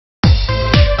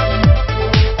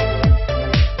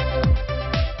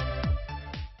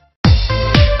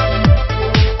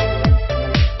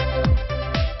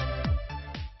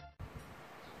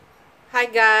Hi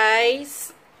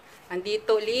guys!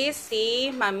 Andito ulit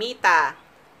si Mha Mhita.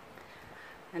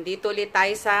 Andito ulit tayo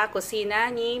sa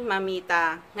kusina ni Mha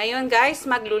Mhita. Ngayon guys,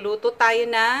 magluluto tayo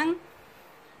ng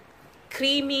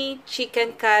creamy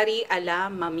chicken curry ala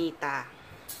Mha Mhita.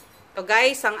 Ito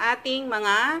guys, ang ating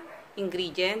mga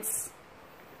ingredients.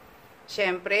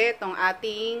 Siyempre, itong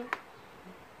ating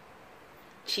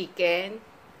chicken.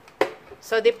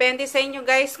 So, depende sa inyo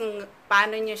guys kung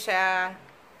paano nyo siya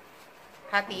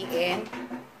hatiin.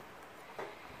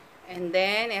 And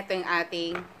then, ito yung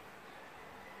ating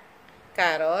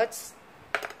carrots.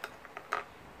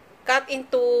 Cut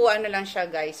into, ano lang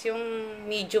siya guys, yung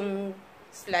medium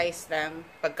slice lang,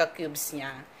 pagka-cubes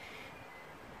niya.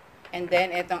 And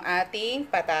then, itong ating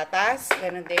patatas.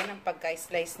 Ganun din ang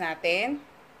pagka-slice natin.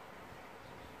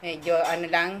 Medyo,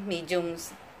 ano lang, medium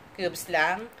cubes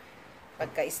lang,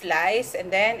 pagka-slice.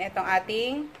 And then, itong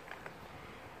ating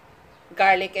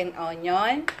garlic and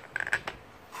onion,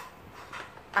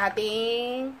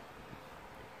 ating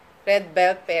red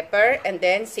bell pepper, and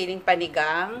then siling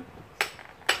panigang,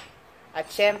 at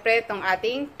syempre itong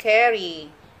ating curry,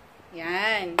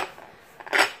 yan,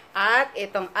 at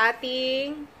itong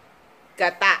ating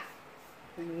gata,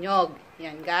 nyog,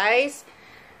 yan guys,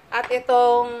 at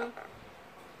itong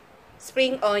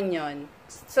spring onion.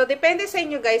 So depende sa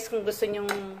inyo guys kung gusto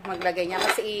nyong maglagay niya,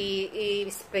 kasi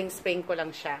i-spring ko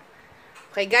lang siya.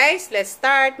 Okay guys, let's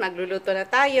start. Magluluto na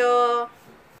tayo.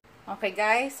 Okay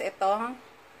guys, ito.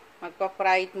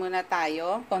 Magpa-fry muna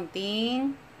tayo.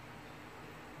 Konting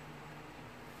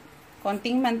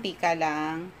mantika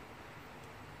lang.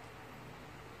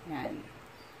 Yan.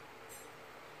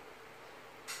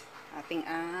 Ating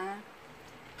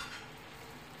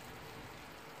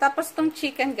Tapos tong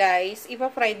chicken guys,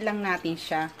 ipa-fried lang natin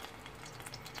siya.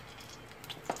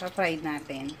 Ipa-fried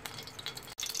natin.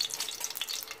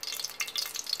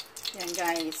 Yan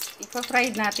guys,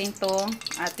 ipa-fried natin to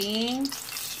ating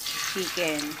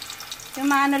chicken. Yung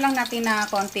maano lang natin na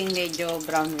konting medyo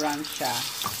brown siya.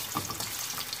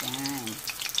 Yan.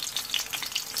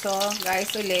 So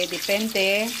guys, uli,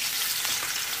 depende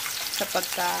sa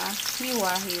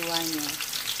pagka-hiwa-hiwa nyo.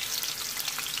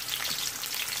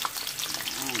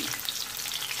 Yan.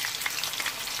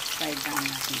 Fried lang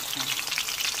natin siya.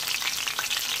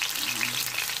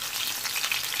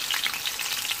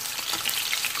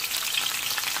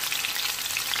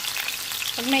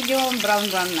 Pag medyo brown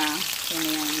na,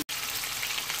 yan.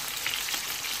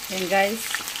 Yan guys,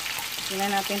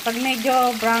 tingnan natin. Pag medyo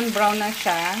brown na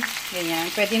siya, ganyan,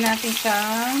 pwede natin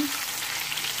siyang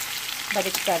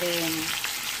balik ka rin.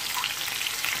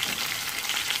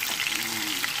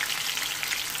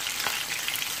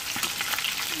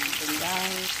 Yan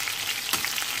guys.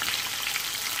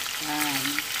 Yan.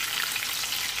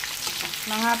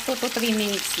 Mga 2 to 3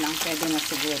 minutes lang, pwede na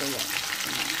siguro yan.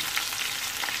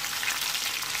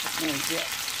 Medyo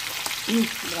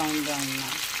brown na.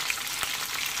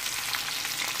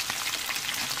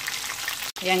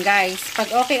 Ayan guys, pag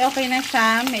okay na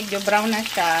siya, medyo brown na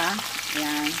siya,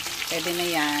 ayan, pwede na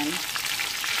yan.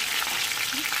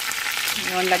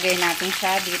 Yun, lagay natin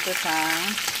siya dito sa,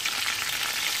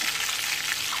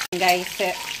 guys,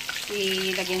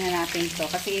 ilagay na natin to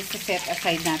kasi isi-set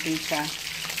aside natin siya.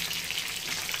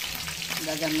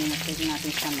 Gagamitin natin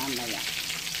siya mamaya.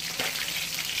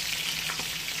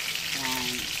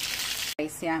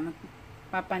 Guys, yan,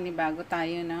 papanibago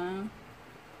tayo ng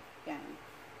yan.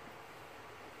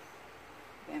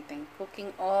 Yan tayong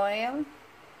cooking oil.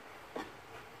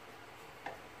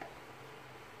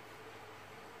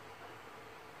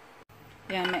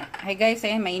 Yan, hi guys,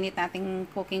 ayan, mainit nating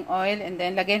cooking oil, and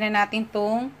then lagay na natin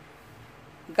tong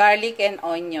garlic and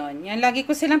onion. Yan, lagi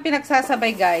ko silang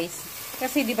pinagsasabay guys,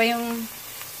 kasi di ba yung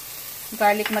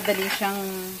garlic madali siyang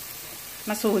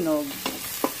masunog.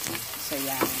 So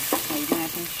yan, lagay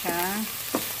natin siya.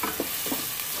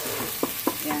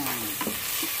 Yan.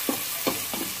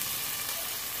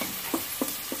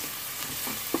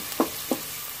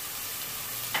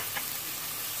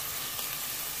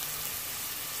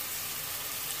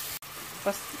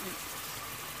 Tapos,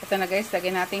 ito na guys,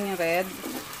 lagyan natin yung red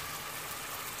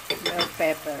bell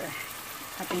pepper.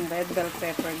 Ating red bell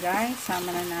pepper guys,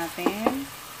 sama na natin.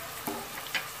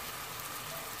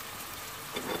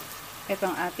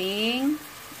 Itong ating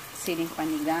siling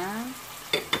panigang.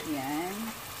 Yan.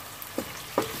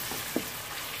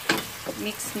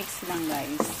 Mix lang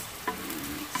guys.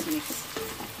 Mix.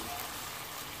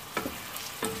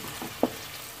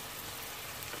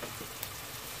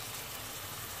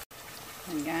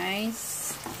 Yan guys.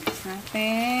 Mix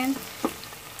natin.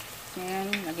 Yan.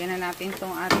 Lagyan na natin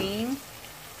itong ating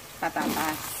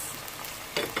patatas.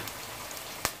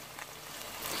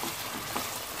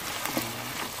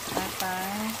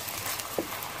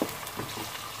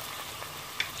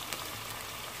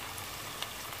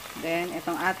 Then,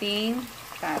 itong ating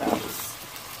carrots.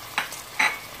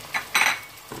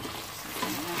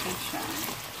 Saan natin siya.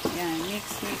 Yan, mix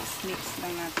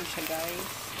lang natin siya, guys.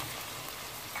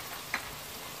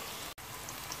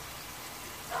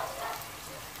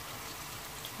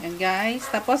 Yan, guys.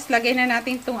 Tapos, lagay na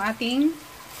natin itong ating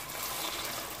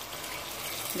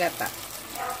gata.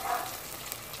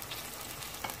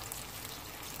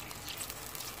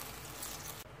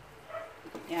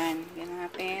 Yan, ganyan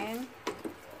natin.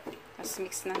 Tapos,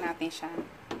 mix na natin siya.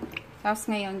 Tapos,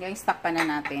 ngayon, guys, takpan na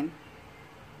natin.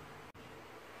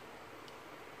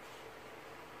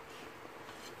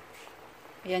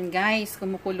 Ayan, guys,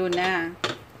 kumukulo na.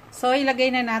 So,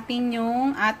 ilagay na natin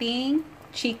yung ating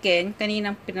chicken.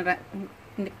 Kaninang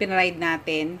pinride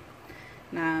natin.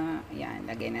 Na, yan,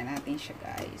 lagay na natin siya,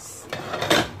 guys.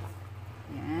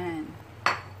 Yan.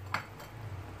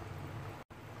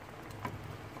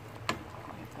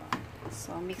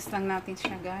 So, mix lang natin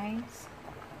siya, guys.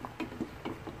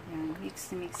 Yan,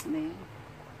 mix din.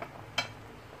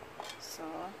 So,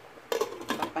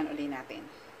 takpan uli natin.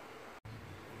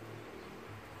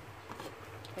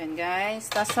 Yan, guys.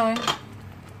 Tapos, so,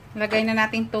 lagay na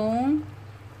natin tong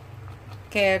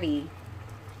curry.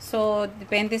 So,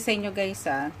 depende sa inyo, guys,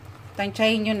 ha.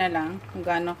 Tansyahin nyo na lang kung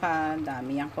gaano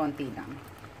kadami. Yan, konti lang.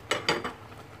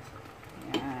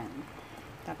 Yan.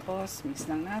 Tapos, mix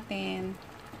lang natin.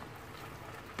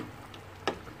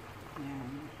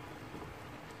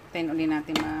 Then, uli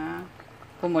natin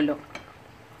kumulo.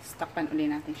 Takpan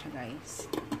uli natin siya, guys.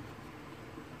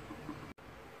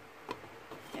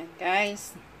 Yan,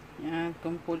 guys. Yan,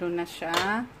 kumulo na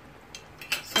siya.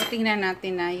 So, tingnan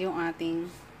natin na yung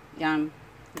ating, yan,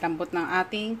 lambot ng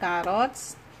ating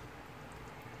carrots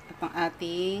at ang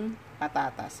ating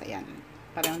patatas. Ayan.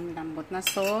 Parang lambot na.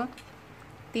 So,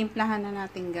 timplahan na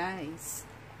natin, guys.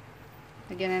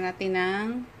 Lagyan na natin ng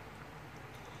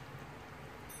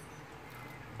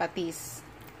patis.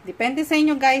 Depende sa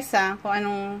inyo, guys, ha, kung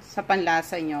anong sa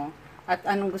panlasa nyo at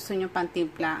anong gusto nyo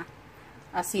pantimpla,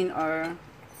 asin or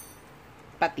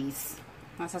patis.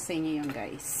 Nasa sa inyo yun,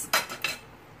 guys.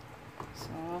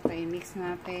 So, okay, mix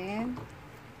natin.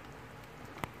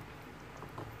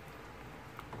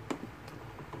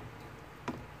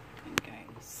 Ayan,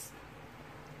 guys.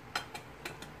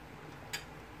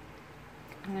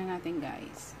 Ano natin,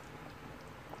 guys.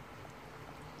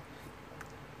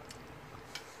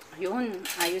 Ayun,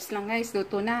 ayos lang, guys.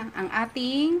 Luto na ang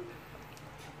ating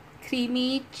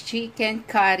creamy chicken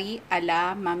curry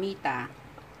ala Mha Mhita.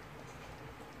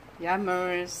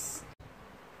 Yummers!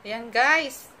 Ayan,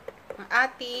 guys. Ang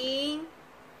ating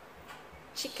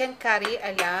chicken curry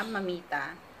ala Mha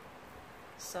Mhita.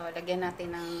 So, lagyan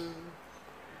natin ng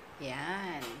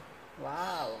yan.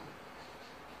 Wow!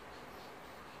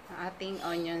 Ang ating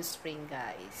onion spring,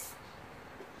 guys.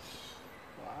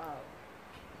 Wow!